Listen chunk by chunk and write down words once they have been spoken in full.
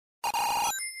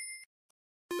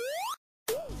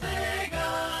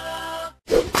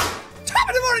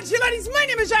laddies, my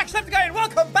name is Septiceye and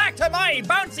welcome back to my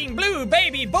bouncing blue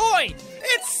baby boy!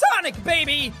 It's Sonic,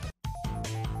 baby!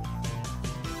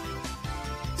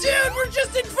 Dude, we're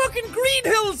just in fucking Green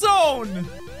Hill Zone!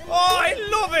 Oh, I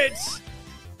love it!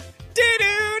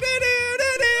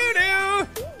 Do-do-do-do-do-do-do!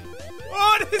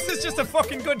 Oh, this is just a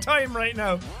fucking good time right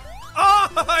now. Oh,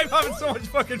 I'm having so much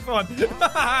fucking fun.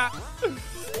 Yeah,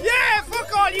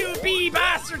 fuck all you bee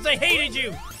bastards, I hated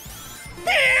you!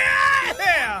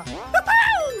 Yeah!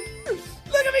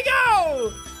 Look at me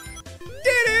go!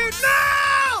 Dude,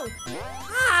 no!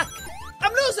 Fuck!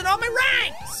 I'm losing all my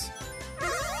ranks!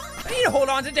 I need to hold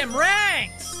on to them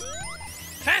ranks!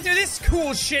 Can't do this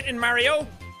cool shit in Mario.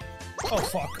 Oh,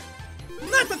 fuck.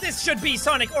 Not that this should be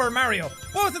Sonic or Mario.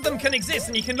 Both of them can exist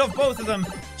and you can love both of them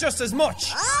just as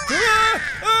much.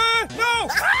 No!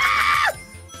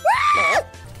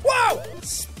 Whoa!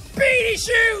 Speedy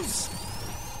shoes!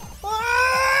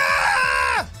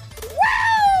 Ah!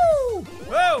 Woo!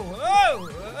 Whoa!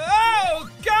 Oh,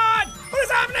 God! What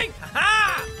is happening?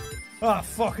 Ha! Oh,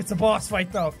 fuck, it's a boss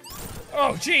fight, though.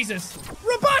 Oh, Jesus.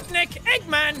 Robotnik!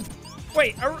 Eggman!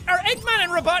 Wait, are Eggman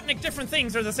and Robotnik different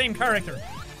things or the same character?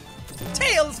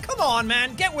 Tails, come on,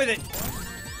 man, get with it.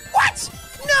 What?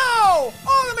 No!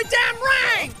 All of my damn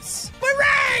ranks! My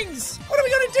rings! What are we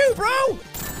gonna do, bro?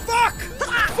 Fuck!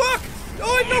 Fuck!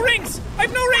 Oh, I have no rings! I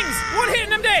have no rings! One hit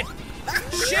and I'm dead!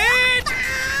 Shit!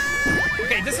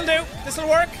 Okay, this'll do. This'll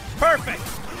work. Perfect.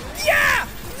 Yeah!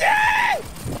 Yeah!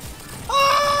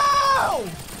 Oh!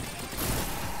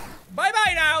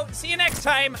 Bye-bye now. See you next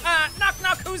time. Knock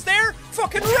knock, who's there?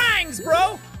 Fucking rangs,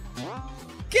 bro!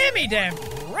 Give me them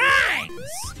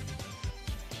rangs!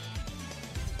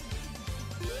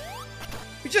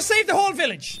 We just saved the whole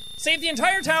village. Saved the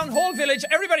entire town, whole village.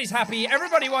 Everybody's happy.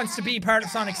 Everybody wants to be part of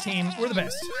Sonic's team. We're the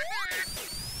best.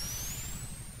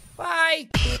 Bye.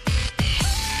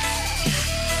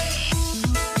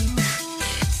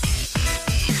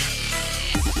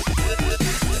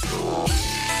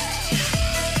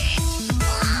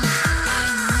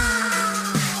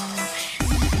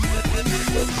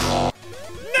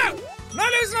 No!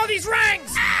 Not losing all these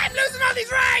ranks! I'm losing all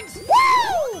these ranks!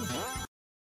 Woo!